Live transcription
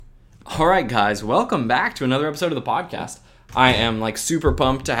All right, guys, welcome back to another episode of the podcast. I am super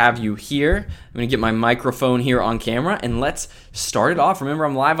pumped to have you here. I'm going to get my microphone here on camera and let's start it off. Remember,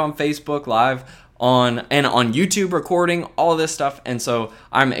 I'm live on Facebook, live on YouTube recording, all of this stuff. And so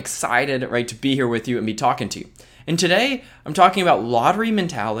I'm excited, right, to be here with you and be talking to you. And today I'm talking about lottery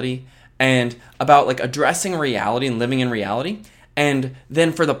mentality and about addressing reality and living in reality. And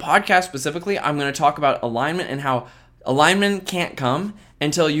then for the podcast specifically, I'm going to talk about alignment and how alignment can't come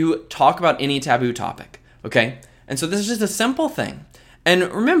until you talk about any taboo topic, okay? And so this is just a simple thing. And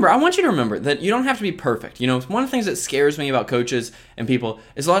remember, I want you to remember that you don't have to be perfect. You know, one of the things that scares me about coaches and people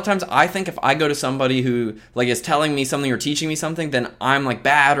is a lot of times I think if I go to somebody who is telling me something or teaching me something, then I'm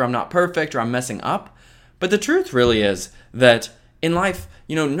bad or I'm not perfect or I'm messing up. But the truth really is that in life,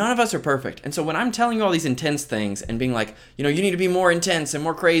 none of us are perfect. And so when I'm telling you all these intense things and being you need to be more intense and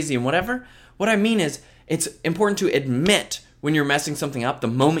more crazy and whatever, what I mean is it's important to admit when you're messing something up the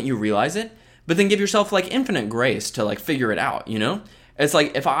moment you realize it, but then give yourself infinite grace to figure it out, It's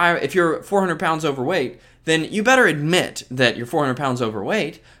if you're 400 pounds overweight, then you better admit that you're 400 pounds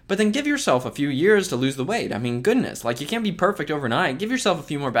overweight, but then give yourself a few years to lose the weight. I mean, goodness, you can't be perfect overnight. Give yourself a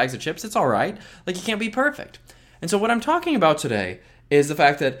few more bags of chips. It's all right. You can't be perfect. And so what I'm talking about today is the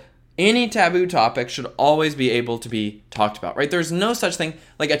fact that any taboo topic should always be able to be talked about, right? There's no such thing.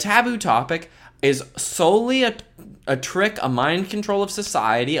 A taboo topic is solely a trick, a mind control of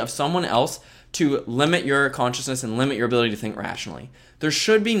society, of someone else to limit your consciousness and limit your ability to think rationally. There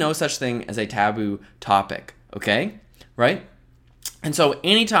should be no such thing as a taboo topic, okay? Right? And so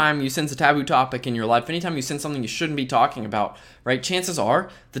anytime you sense a taboo topic in your life, anytime you sense something you shouldn't be talking about, right, chances are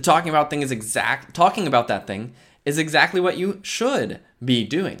the talking about that thing is exactly what you should be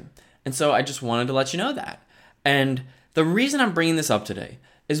doing. And so I just wanted to let you know that. And the reason I'm bringing this up today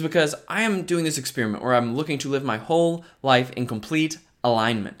is because I am doing this experiment where I'm looking to live my whole life in complete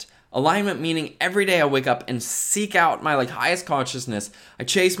alignment. Alignment meaning every day I wake up and seek out my highest consciousness. I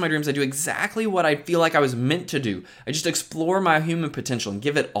chase my dreams. I do exactly what I feel like I was meant to do. I just explore my human potential and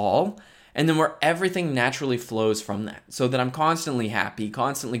give it all. And then where everything naturally flows from that. So that I'm constantly happy,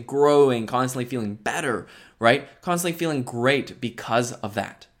 constantly growing, constantly feeling better, right? Constantly feeling great because of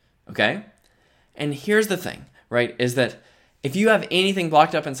that. Okay? And here's the thing, right? Is that if you have anything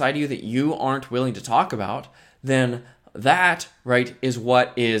blocked up inside of you that you aren't willing to talk about, then that, right, is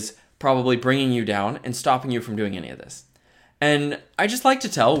what is probably bringing you down and stopping you from doing any of this. And I just like to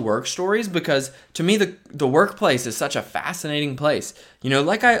tell work stories because to me the workplace is such a fascinating place.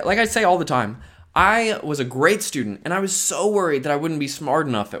 Like I say all the time, I was a great student and I was so worried that I wouldn't be smart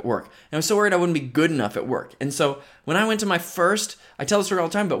enough at work. And I was so worried I wouldn't be good enough at work. And so when I went to I tell this story all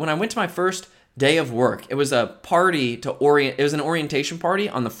the time, but when I went to my first day of work, it was a party it was an orientation party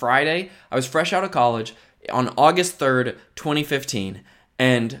on the Friday. I was fresh out of college on August 3rd, 2015.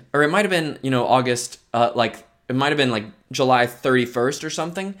 Or it might have been, August, it might have been July 31st or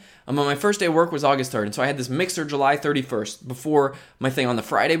something. But my first day of work was August 3rd. And so I had this mixer July 31st before my thing on the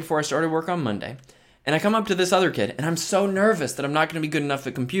Friday before I started work on Monday. And I come up to this other kid, and I'm so nervous that I'm not going to be good enough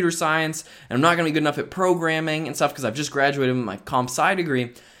at computer science, and I'm not going to be good enough at programming and stuff because I've just graduated with my comp sci degree.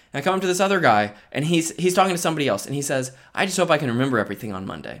 And I come up to this other guy, and he's talking to somebody else, and he says, I just hope I can remember everything on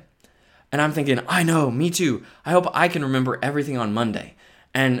Monday. And I'm thinking, I know, me too. I hope I can remember everything on Monday.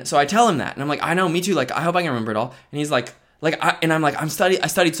 And so I tell him that, and I'm like, I know, me too. I hope I can remember it all. And he's I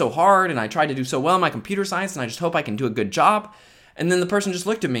studied so hard, and I tried to do so well in my computer science, and I just hope I can do a good job. And then the person just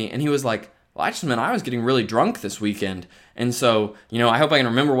looked at me, and he was like, well, I just meant I was getting really drunk this weekend. And so, I hope I can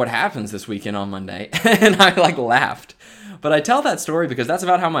remember what happens this weekend on Monday. And I laughed. But I tell that story because that's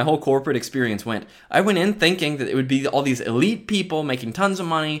about how my whole corporate experience went. I went in thinking that it would be all these elite people making tons of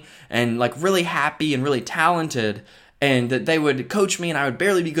money and really happy and really talented, and that they would coach me and I would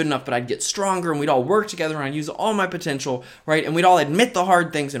barely be good enough, but I'd get stronger and we'd all work together and I'd use all my potential, right? And we'd all admit the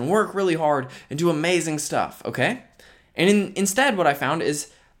hard things and work really hard and do amazing stuff, okay? And instead what I found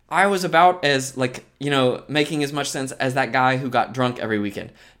is I was about as making as much sense as that guy who got drunk every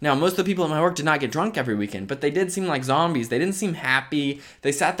weekend. Now, most of the people in my work did not get drunk every weekend, but they did seem like zombies. They didn't seem happy.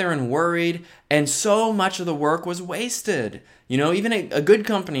 They sat there and worried, and so much of the work was wasted. Even a good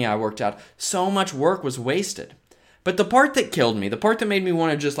company I worked at, so much work was wasted. But the part that killed me, the part that made me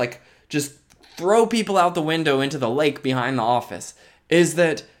want to just throw people out the window into the lake behind the office, is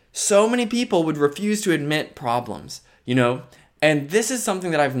that so many people would refuse to admit problems, And this is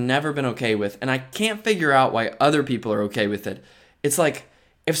something that I've never been okay with, and I can't figure out why other people are okay with it. It's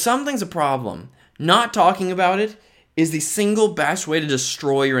if something's a problem, not talking about it is the single best way to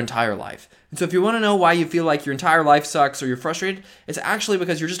destroy your entire life. And so if you want to know why you feel like your entire life sucks or you're frustrated, it's actually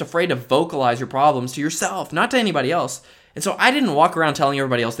because you're just afraid to vocalize your problems to yourself, not to anybody else. And so I didn't walk around telling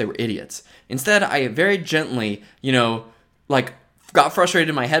everybody else they were idiots. Instead, I very gently, got frustrated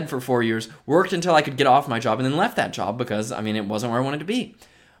in my head for 4 years, worked until I could get off my job, and then left that job because, it wasn't where I wanted to be.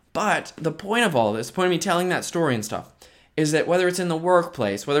 But the point of all of this, the point of me telling that story and stuff, is that whether it's in the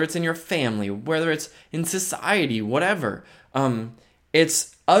workplace, whether it's in your family, whether it's in society, whatever,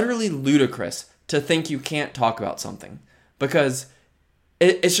 it's utterly ludicrous to think you can't talk about something because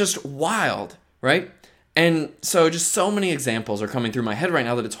it's just wild, right? And so just so many examples are coming through my head right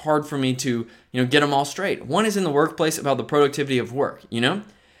now that it's hard for me to, get them all straight. One is in the workplace about the productivity of work,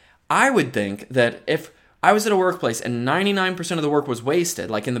 I would think that if I was at a workplace and 99% of the work was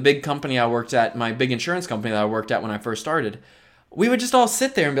wasted, like in the big company I worked at, my big insurance company that I worked at when I first started, we would just all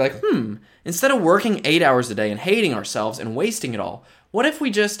sit there and be like, instead of working 8 hours a day and hating ourselves and wasting it all, what if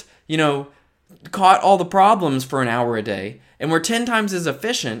we just, caught all the problems for an hour a day and we're 10 times as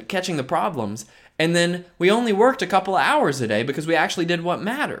efficient catching the problems, and then we only worked a couple of hours a day because we actually did what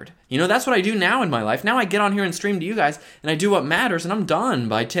mattered. That's what I do now in my life. Now I get on here and stream to you guys, and I do what matters, and I'm done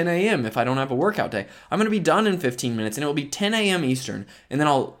by 10 a.m. if I don't have a workout day. I'm going to be done in 15 minutes, and it will be 10 a.m. Eastern, and then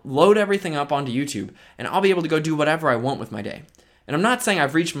I'll load everything up onto YouTube, and I'll be able to go do whatever I want with my day. And I'm not saying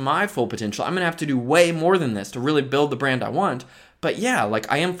I've reached my full potential. I'm going to have to do way more than this to really build the brand I want. But yeah,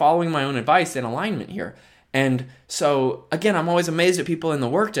 I am following my own advice in alignment here. And so, again, I'm always amazed at people in the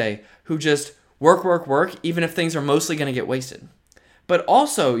workday who just work, even if things are mostly going to get wasted. But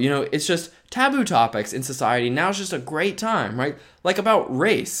also, it's just taboo topics in society. Now's just a great time, right? Like about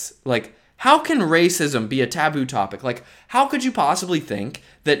race. How can racism be a taboo topic? How could you possibly think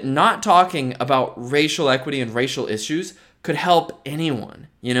that not talking about racial equity and racial issues could help anyone,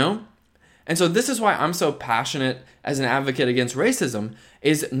 And so this is why I'm so passionate as an advocate against racism,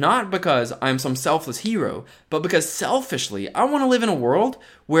 is not because I'm some selfless hero, but because selfishly, I want to live in a world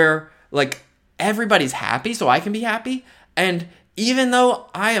where, everybody's happy so I can be happy. And even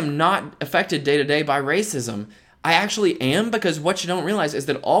though I am not affected day to day by racism, I actually am, because what you don't realize is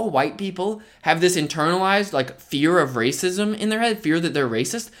that all white people have this internalized fear of racism in their head, fear that they're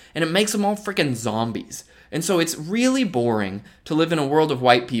racist, and it makes them all freaking zombies. And so it's really boring to live in a world of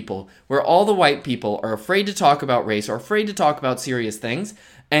white people where all the white people are afraid to talk about race or afraid to talk about serious things,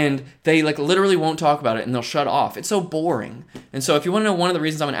 and they literally won't talk about it and they'll shut off. It's so boring. And so if you want to know one of the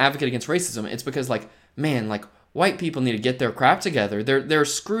reasons I'm an advocate against racism, it's because white people need to get their crap together. They're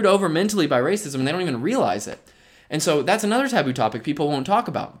screwed over mentally by racism and they don't even realize it. And so that's another taboo topic people won't talk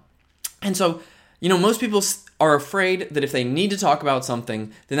about. And so, most people are afraid that if they need to talk about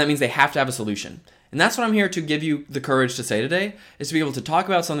something, then that means they have to have a solution. And that's what I'm here to give you the courage to say today, is to be able to talk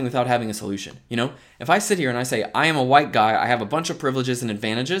about something without having a solution. If I sit here and I say, I am a white guy, I have a bunch of privileges and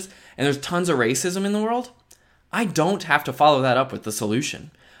advantages, and there's tons of racism in the world, I don't have to follow that up with the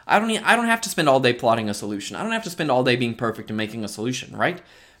solution. I don't have to spend all day plotting a solution. I don't have to spend all day being perfect and making a solution, right?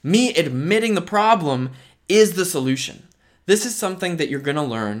 Me admitting the problem is the solution. This is something that you're going to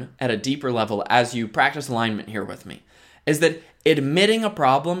learn at a deeper level as you practice alignment here with me, is that admitting a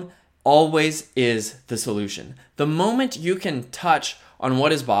problem always is the solution. The moment you can touch on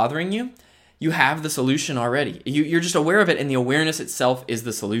what is bothering you, you have the solution already. You're just aware of it, and the awareness itself is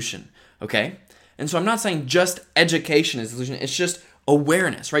the solution, okay? And so I'm not saying just education is the solution. It's just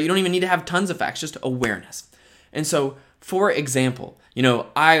awareness, right? You don't even need to have tons of facts, just awareness. And so, for example,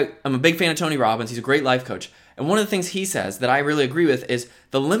 I'm a big fan of Tony Robbins. He's a great life coach. And one of the things he says that I really agree with is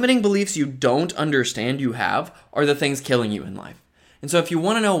the limiting beliefs you don't understand you have are the things killing you in life. And so if you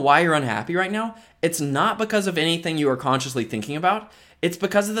want to know why you're unhappy right now, it's not because of anything you are consciously thinking about. It's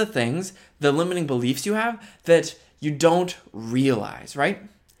because of the limiting beliefs you have that you don't realize, right?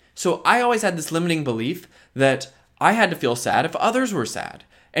 So I always had this limiting belief that I had to feel sad if others were sad.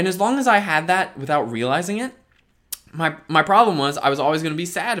 And as long as I had that without realizing it, my problem was I was always going to be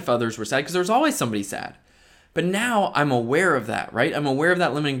sad if others were sad because there was always somebody sad. But now I'm aware of that, right? I'm aware of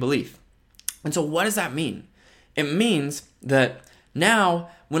that limiting belief. And so what does that mean? It means that now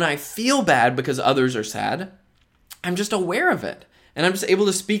when I feel bad because others are sad, I'm just aware of it. And I'm just able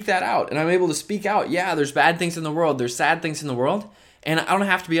to speak that out. And I'm able to speak out, yeah, there's bad things in the world, there's sad things in the world, and I don't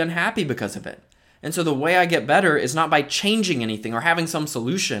have to be unhappy because of it. And so the way I get better is not by changing anything or having some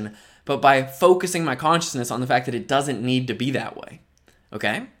solution, but by focusing my consciousness on the fact that it doesn't need to be that way.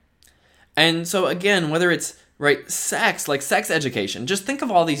 Okay? And so again, whether it's sex, like sex education, just think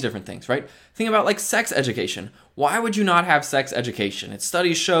of all these different things, right? Think about sex education. Why would you not have sex education?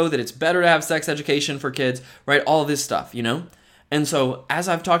 Studies show that it's better to have sex education for kids, right? All of this stuff, And so as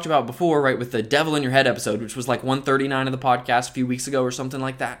I've talked about before, right, with the Devil in Your Head episode, which was 139 of the podcast a few weeks ago or something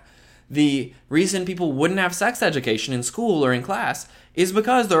like that, The reason people wouldn't have sex education in school or in class is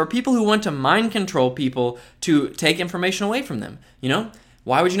because there are people who want to mind control people to take information away from them.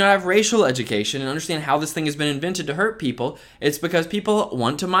 Why would you not have racial education and understand how this thing has been invented to hurt people? It's because people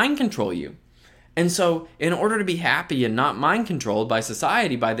want to mind control you. And so in order to be happy and not mind controlled by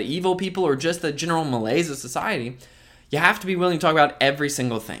society, by the evil people, or just the general malaise of society, you have to be willing to talk about every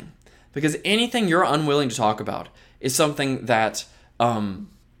single thing. Because anything you're unwilling to talk about is something that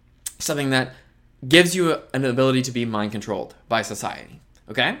gives you an ability to be mind controlled by society.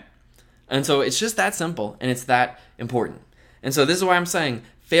 Okay? And so it's just that simple, and it's that important. And so this is why I'm saying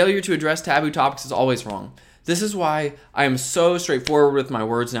failure to address taboo topics is always wrong. This is why I am so straightforward with my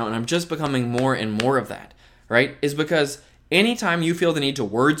words now, and I'm just becoming more and more of that, right? Is because anytime you feel the need to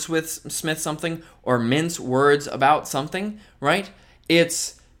wordsmith something or mince words about something, right?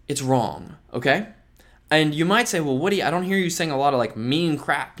 It's wrong, okay? And you might say, well, Woody, I don't hear you saying a lot of mean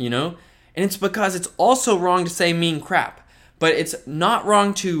crap, And it's because it's also wrong to say mean crap. But it's not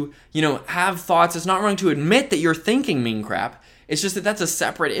wrong to, have thoughts. It's not wrong to admit that you're thinking mean crap. It's just that that's a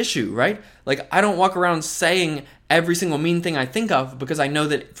separate issue, right? I don't walk around saying every single mean thing I think of because I know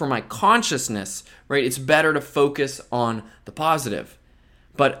that for my consciousness, right, it's better to focus on the positive.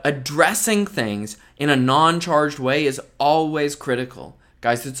 But addressing things in a non-charged way is always critical.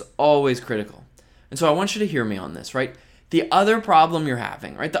 Guys, it's always critical. And so I want you to hear me on this, right? The other problem you're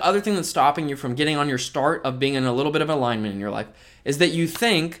having, right? The other thing that's stopping you from getting on your start of being in a little bit of alignment in your life is that you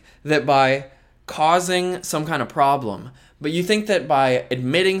think that by causing some kind of problem, but you think that by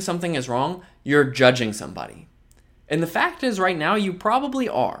admitting something is wrong, you're judging somebody. And the fact is right now you probably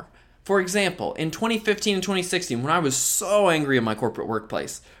are. For example, in 2015 and 2016, when I was so angry in my corporate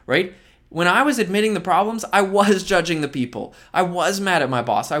workplace, right? When I was admitting the problems, I was judging the people. I was mad at my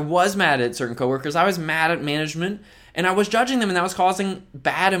boss. I was mad at certain coworkers. I was mad at management. And I was judging them, and that was causing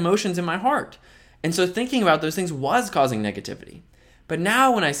bad emotions in my heart. And so thinking about those things was causing negativity. But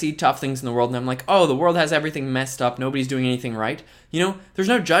now when I see tough things in the world, and I'm like, oh, the world has everything messed up, nobody's doing anything right, there's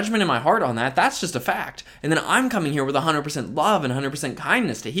no judgment in my heart on that. That's just a fact. And then I'm coming here with 100% love and 100%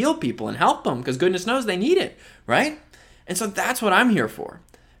 kindness to heal people and help them, because goodness knows they need it, right? And so that's what I'm here for.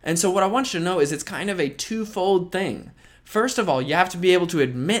 And so what I want you to know is it's kind of a twofold thing. First of all, you have to be able to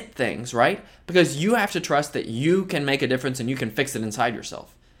admit things, right? Because you have to trust that you can make a difference and you can fix it inside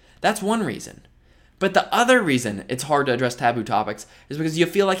yourself. That's one reason. But the other reason it's hard to address taboo topics is because you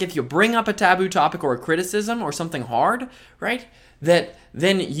feel like if you bring up a taboo topic or a criticism or something hard, right, that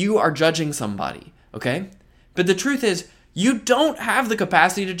then you are judging somebody, okay? But the truth is, you don't have the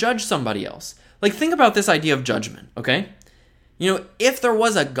capacity to judge somebody else. Think about this idea of judgment, okay? If there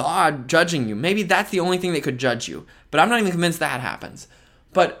was a God judging you, maybe that's the only thing that could judge you. But I'm not even convinced that happens.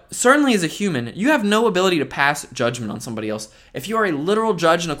 But certainly as a human, you have no ability to pass judgment on somebody else. If you are a literal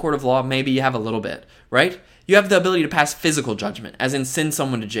judge in a court of law, maybe you have a little bit, right? You have the ability to pass physical judgment, as in send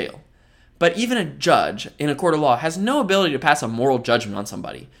someone to jail. But even a judge in a court of law has no ability to pass a moral judgment on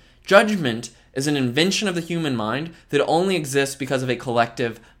somebody. Judgment is an invention of the human mind that only exists because of a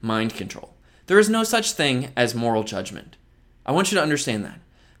collective mind control. There is no such thing as moral judgment. I want you to understand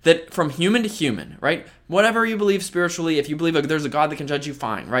that from human to human, right? Whatever you believe spiritually, if you believe there's a God that can judge you,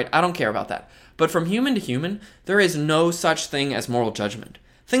 fine, right? I don't care about that. But from human to human, there is no such thing as moral judgment.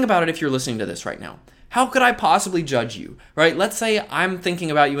 Think about it if you're listening to this right now. How could I possibly judge you, right? Let's say I'm thinking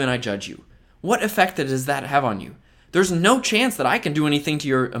about you and I judge you. What effect does that have on you? There's no chance that I can do anything to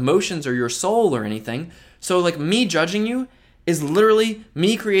your emotions or your soul or anything. So me judging you is literally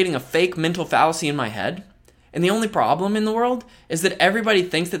me creating a fake mental fallacy in my head. And the only problem in the world is that everybody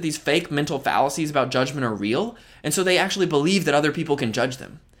thinks that these fake mental fallacies about judgment are real, and so they actually believe that other people can judge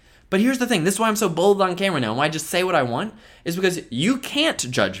them. But here's the thing, this is why I'm so bold on camera now, and why I just say what I want, is because you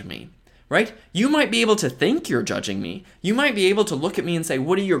can't judge me, right? You might be able to think you're judging me. You might be able to look at me and say,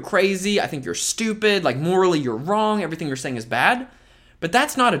 Woody, you're crazy, I think you're stupid, morally you're wrong, everything you're saying is bad. But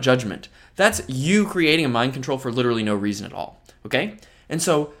that's not a judgment. That's you creating a mind control for literally no reason at all, okay? And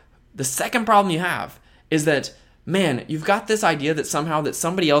so the second problem you have is that, man, you've got this idea that somehow that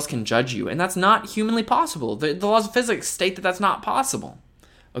somebody else can judge you, and that's not humanly possible. The laws of physics state that that's not possible,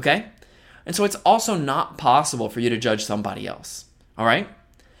 okay? And so it's also not possible for you to judge somebody else, all right?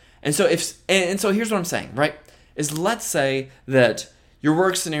 And so here's what I'm saying, right? Is let's say that your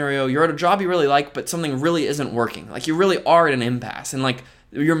work scenario, you're at a job you really like, but something really isn't working. You really are at an impasse, and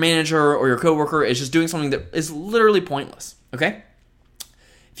your manager or your coworker is just doing something that is literally pointless, okay?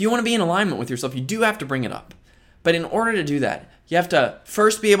 If you want to be in alignment with yourself, you do have to bring it up. But in order to do that, you have to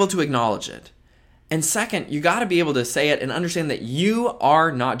first be able to acknowledge it. And second, you got to be able to say it and understand that you are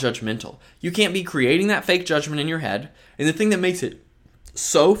not judgmental. You can't be creating that fake judgment in your head. And the thing that makes it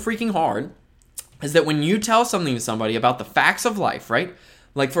so freaking hard is that when you tell something to somebody about the facts of life, right?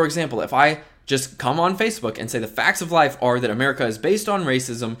 Like, for example, if I just come on Facebook and say the facts of life are that America is based on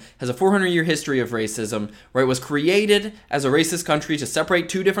racism, has a 400-year history of racism, where it was created as a racist country to separate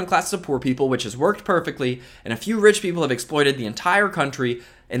two different classes of poor people, which has worked perfectly, and a few rich people have exploited the entire country,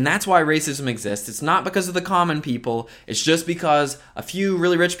 and that's why racism exists. It's not because of the common people, it's just because a few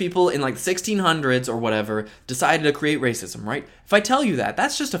really rich people in like the 1600s or whatever decided to create racism, right? If I tell you that,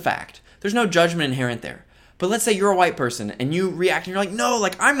 that's just a fact. There's no judgment inherent there. But let's say you're a white person and you react and you're like, no,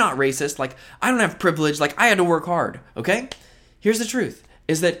 like I'm not racist, like I don't have privilege, like I had to work hard, okay? Here's the truth,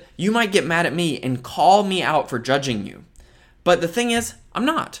 is that you might get mad at me and call me out for judging you. But the thing is, I'm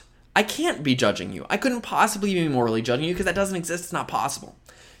not. I can't be judging you. I couldn't possibly be morally judging you because that doesn't exist, it's not possible.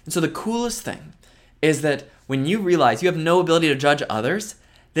 And so the coolest thing is that when you realize you have no ability to judge others,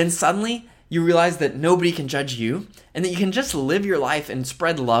 then suddenly you realize that nobody can judge you and that you can just live your life and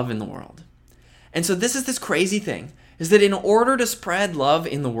spread love in the world. And so this is this crazy thing, is that in order to spread love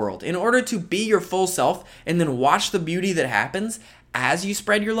in the world, in order to be your full self and then watch the beauty that happens as you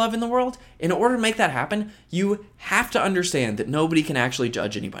spread your love in the world, in order to make that happen, you have to understand that nobody can actually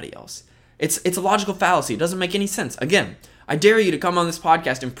judge anybody else. It's a logical fallacy. It doesn't make any sense. Again, I dare you to come on this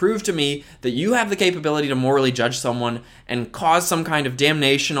podcast and prove to me that you have the capability to morally judge someone and cause some kind of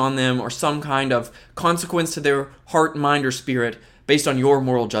damnation on them or some kind of consequence to their heart, mind, or spirit based on your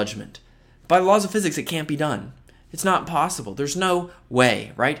moral judgment. By the laws of physics, it can't be done. It's not possible. There's no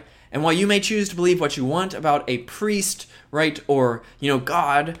way, right? And while you may choose to believe what you want about a priest, right, or,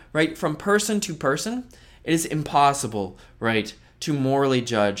 God, right, from person to person, it is impossible, right, to morally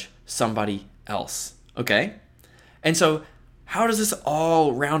judge somebody else, okay? And so, how does this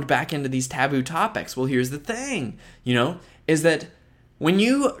all round back into these taboo topics? Well, here's the thing, is that when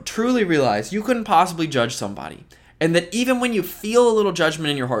you truly realize you couldn't possibly judge somebody, and that even when you feel a little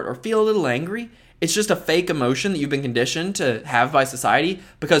judgment in your heart or feel a little angry, it's just a fake emotion that you've been conditioned to have by society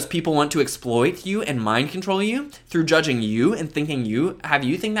because people want to exploit you and mind control you through judging you and thinking you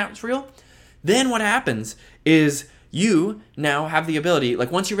think that's real. Then what happens is you now have the ability,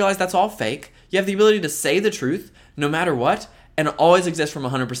 like once you realize that's all fake, you have the ability to say the truth no matter what and always exist from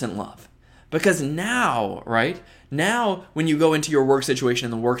 100% love. Because now, right, now when you go into your work situation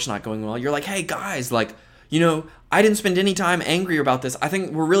and the work's not going well, you're like, hey guys, like, I didn't spend any time angry about this. I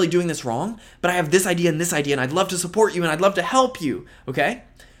think we're really doing this wrong, but I have this idea, and I'd love to support you, and I'd love to help you, okay?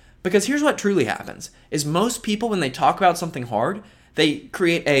 Because here's what truly happens, is most people, when they talk about something hard, they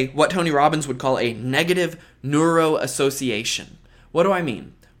create what Tony Robbins would call a negative neuroassociation. What do I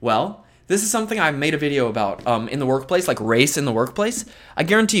mean? Well, this is something I've made a video about in the workplace, like race in the workplace. I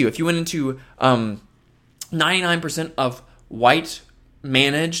guarantee you, if you went into 99% of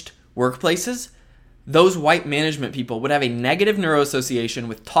white-managed workplaces, those white management people would have a negative neuroassociation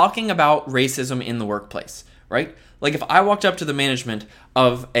with talking about racism in the workplace, right? Like if I walked up to the management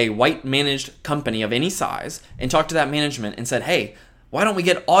of a white managed company of any size and talked to that management and said, hey, why don't we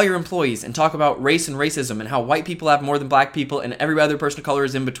get all your employees and talk about race and racism and how white people have more than black people and every other person of color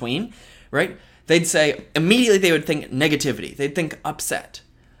is in between, right? They'd say, immediately they would think negativity. They'd think upset.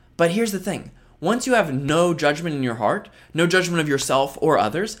 But here's the thing. Once you have no judgment in your heart, no judgment of yourself or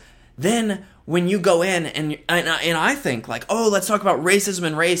others, then when you go in and I think like, oh, let's talk about racism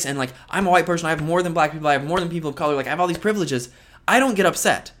and race, and like I'm a white person, I have more than black people, I have more than people of color, like I have all these privileges, I don't get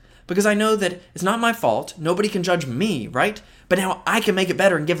upset because I know that it's not my fault, nobody can judge me, right? But now I can make it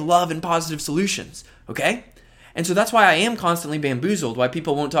better and give love and positive solutions, okay? And so that's why I am constantly bamboozled, why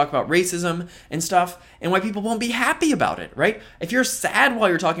people won't talk about racism and stuff, and why people won't be happy about it, right? If you're sad while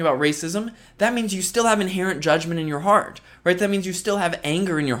you're talking about racism, that means you still have inherent judgment in your heart, right? That means you still have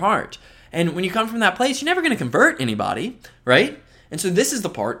anger in your heart. And when you come from that place, you're never going to convert anybody, right? And so this is the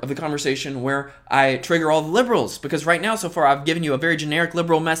part of the conversation where I trigger all the liberals, because right now, so far, I've given you a very generic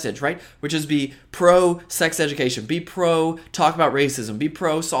liberal message, right? Which is be pro-sex education, be pro-talk about racism, be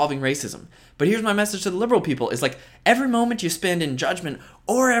pro-solving racism. But here's my message to the liberal people, is like every moment you spend in judgment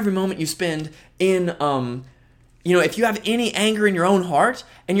or every moment you spend in, if you have any anger in your own heart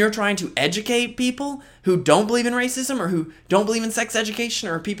and you're trying to educate people who don't believe in racism or who don't believe in sex education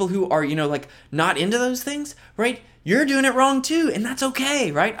or people who are, not into those things, right? You're doing it wrong too, and that's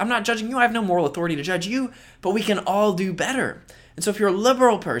okay, right? I'm not judging you. I have no moral authority to judge you, but we can all do better. And so if you're a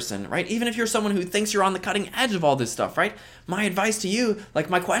liberal person, right, even if you're someone who thinks you're on the cutting edge of all this stuff, right, my advice to you,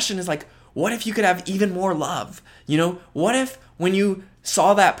 my question is what if you could have even more love? What if when you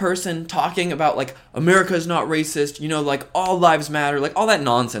saw that person talking about America is not racist, all lives matter, all that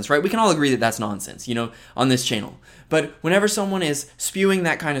nonsense, right? We can all agree that that's nonsense, on this channel. But whenever someone is spewing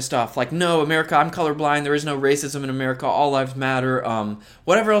that kind of stuff, like, no, America, I'm colorblind, there is no racism in America, all lives matter,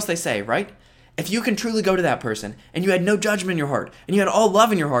 whatever else they say, right? If you can truly go to that person and you had no judgment in your heart and you had all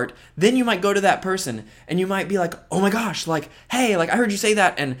love in your heart, then you might go to that person and you might be like, oh my gosh, like, hey, like I heard you say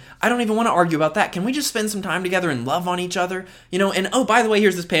that and I don't even want to argue about that. Can we just spend some time together and love on each other? And oh, by the way,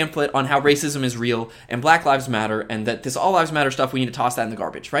 here's this pamphlet on how racism is real and Black Lives Matter and that this all lives matter stuff, we need to toss that in the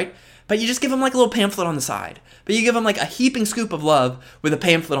garbage, right? But you just give them like a little pamphlet on the side. But you give them like a heaping scoop of love with a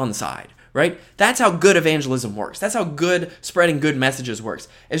pamphlet on the side, right? That's how good evangelism works. That's how good spreading good messages works.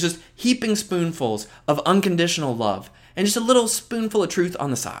 It's just heaping spoonfuls of unconditional love and just a little spoonful of truth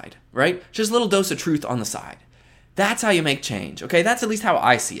on the side, right? Just a little dose of truth on the side. That's how you make change, okay? That's at least how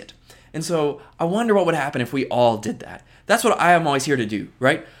I see it. And so I wonder what would happen if we all did that. That's what I am always here to do,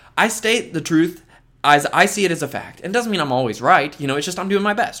 right? I state the truth as I see it as a fact. And it doesn't mean I'm always right. It's just I'm doing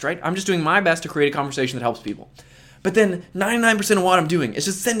my best, right? I'm just doing my best to create a conversation that helps people. But then 99% of what I'm doing is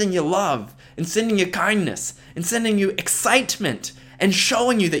just sending you love and sending you kindness and sending you excitement and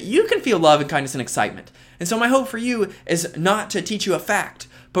showing you that you can feel love and kindness and excitement. And so my hope for you is not to teach you a fact,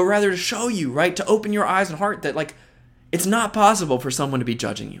 but rather to show you, right? To open your eyes and heart that like it's not possible for someone to be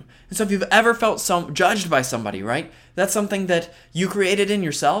judging you. And so if you've ever felt judged by somebody, right? That's something that you created in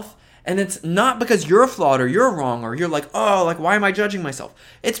yourself. And it's not because you're flawed or you're wrong or you're like, oh, like, why am I judging myself?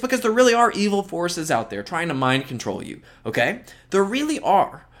 It's because there really are evil forces out there trying to mind control you, okay? There really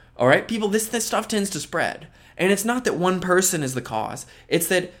are, all right? People, this stuff tends to spread. And it's not that one person is the cause. It's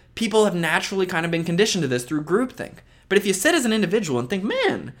that people have naturally kind of been conditioned to this through groupthink. But if you sit as an individual and think,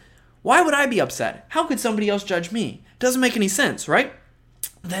 man, why would I be upset? How could somebody else judge me? Doesn't make any sense, right?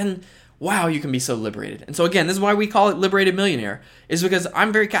 Then wow, you can be so liberated. And so again, this is why we call it Liberated Millionaire, is because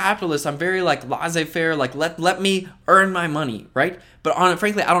I'm very capitalist. I'm very like laissez-faire, like let me earn my money, right? But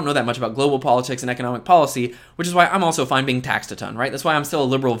frankly, I don't know that much about global politics and economic policy, which is why I'm also fine being taxed a ton, right? That's why I'm still a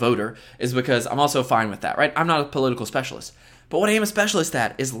liberal voter, is because I'm also fine with that, right? I'm not a political specialist. But what I am a specialist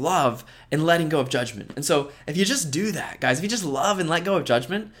at is love and letting go of judgment. And so if you just do that, guys, if you just love and let go of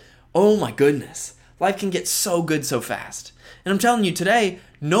judgment, oh my goodness, life can get so good so fast. And I'm telling you today,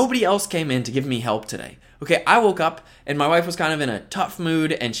 nobody else came in to give me help today. Okay, I woke up and my wife was kind of in a tough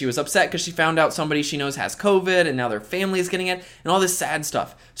mood and she was upset because she found out somebody she knows has COVID and now their family is getting it and all this sad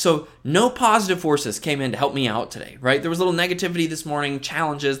stuff. So no positive forces came in to help me out today, right? There was a little negativity this morning,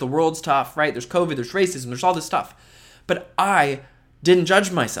 challenges, the world's tough, right? There's COVID, there's racism, there's all this stuff. But I didn't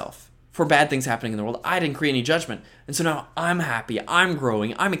judge myself for bad things happening in the world. I didn't create any judgment. And so now I'm happy, I'm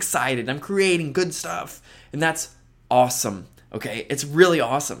growing, I'm excited, I'm creating good stuff. And that's awesome. Okay, it's really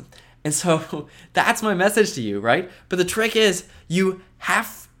awesome. And so that's my message to you, right? But the trick is you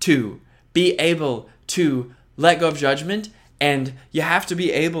have to be able to let go of judgment, and you have to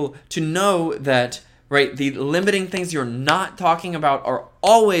be able to know that, right, the limiting things you're not talking about are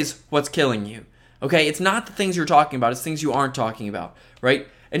always what's killing you. Okay, it's not the things you're talking about, it's things you aren't talking about, right?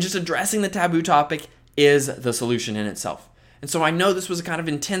 And just addressing the taboo topic is the solution in itself. And so I know this was a kind of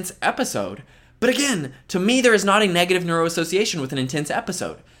intense episode, but again, to me, there is not a negative neuroassociation with an intense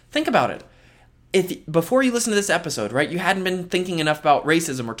episode. Think about it. If before you listen to this episode, right, you hadn't been thinking enough about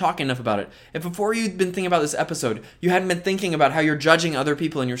racism or talking enough about it, if before you'd been thinking about this episode, you hadn't been thinking about how you're judging other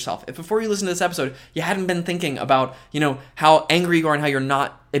people and yourself, if before you listen to this episode, you hadn't been thinking about, how angry you are and how you're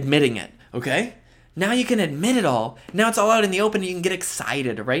not admitting it, okay? Now you can admit it all. Now it's all out in the open and you can get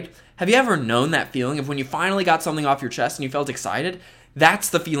excited, right? Have you ever known that feeling of when you finally got something off your chest and you felt excited? That's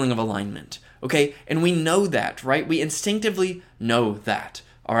the feeling of alignment. Okay, and we know that, right? We instinctively know that,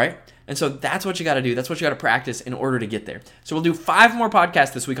 all right? And so that's what you got to do. That's what you got to practice in order to get there. So we'll do 5 more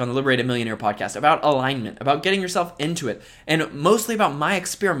podcasts this week on the Liberated Millionaire podcast about alignment, about getting yourself into it, and mostly about my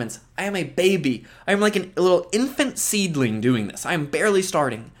experiments. I am a baby. I am like a little infant seedling doing this. I am barely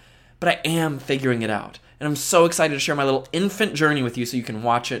starting, but I am figuring it out. And I'm so excited to share my little infant journey with you so you can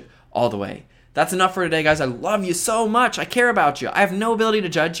watch it all the way. That's enough for today, guys. I love you so much. I care about you. I have no ability to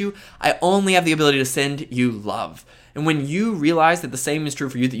judge you. I only have the ability to send you love. And when you realize that the same is true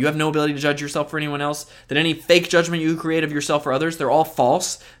for you, that you have no ability to judge yourself or anyone else, that any fake judgment you create of yourself or others, they're all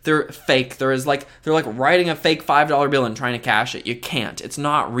false. They're fake. They're like writing a fake $5 bill and trying to cash it. You can't. It's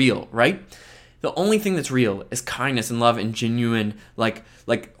not real, right? The only thing that's real is kindness and love and genuine, like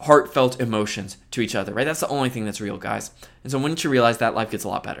heartfelt emotions to each other, right? That's the only thing that's real, guys. And so once you realize that, life gets a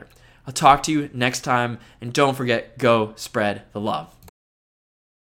lot better. I'll talk to you next time, and don't forget, go spread the love.